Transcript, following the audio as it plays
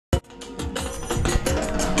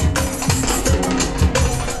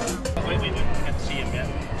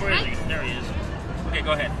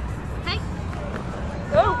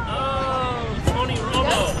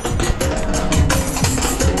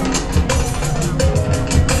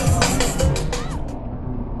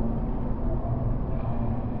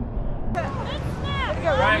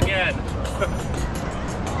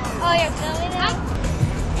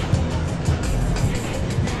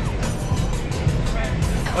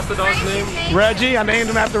What's the dog's name? Reggie. I named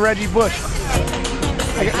him after Reggie Bush.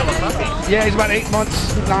 Yeah, he's about 8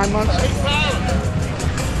 months, 9 months.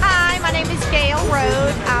 Hi, my name is Gail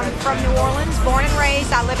Rode. I'm from New Orleans, born and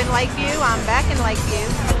raised. I live in Lakeview. I'm back in Lakeview.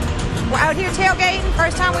 We're out here tailgating.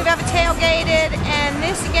 First time we've ever tailgated, and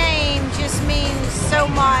this game just means so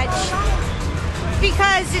much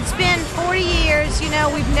because it's been 40 years. You know,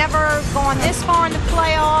 we've never gone this far in the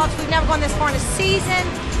playoffs. We've never gone this far in a season.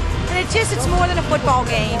 And it's more than a football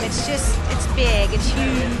game. It's big. It's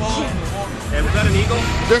huge. And was that an eagle?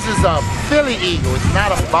 This is a Philly eagle. It's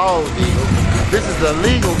not a bald eagle. This is a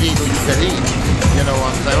legal eagle you can eat. You know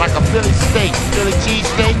what I'm saying? Like a Philly steak, Philly cheese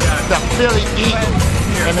steak. It's a Philly eagle.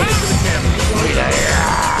 And it's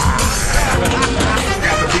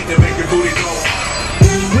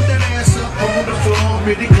put that ass up on the floor,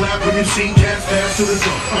 really clap when you see cats pass to the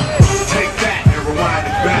door. Take that and rewind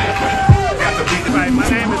it back. Right, my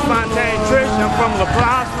name is Fontaine Trish. I'm from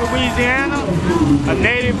LaPlace, Louisiana, a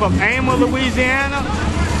native of Amer, Louisiana.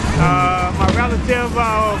 My relative,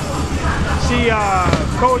 she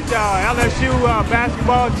coached LSU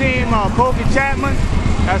basketball team, Pokey Chapman.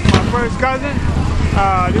 That's my first cousin.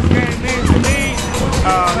 This game means to me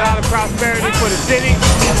a lot of prosperity for the city.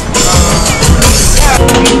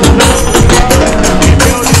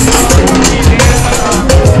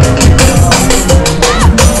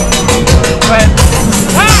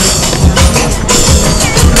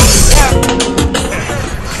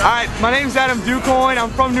 My name's Adam Ducoin. I'm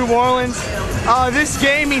from New Orleans. This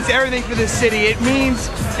game means everything for this city. It means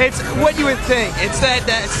it's what you would think. It's that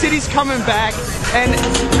city's coming back, and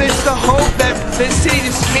it's the hope that this city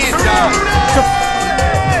just can't die.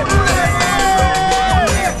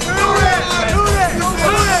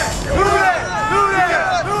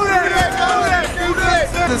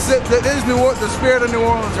 This is the spirit of New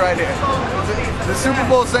Orleans right here. The Super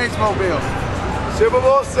Bowl Saints mobile. Super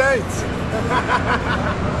Bowl Saints.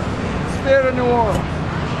 Spirit of New Orleans.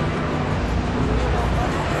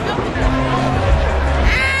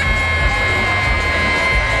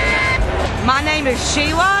 My name is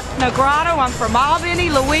Sheila Negrado. I'm from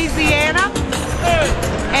Albany, Louisiana.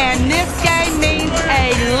 And this game means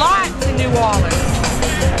a lot to New Orleans.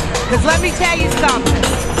 Because let me tell you something.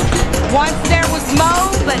 Once there was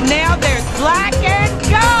Mo, but now there's black and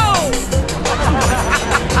gold.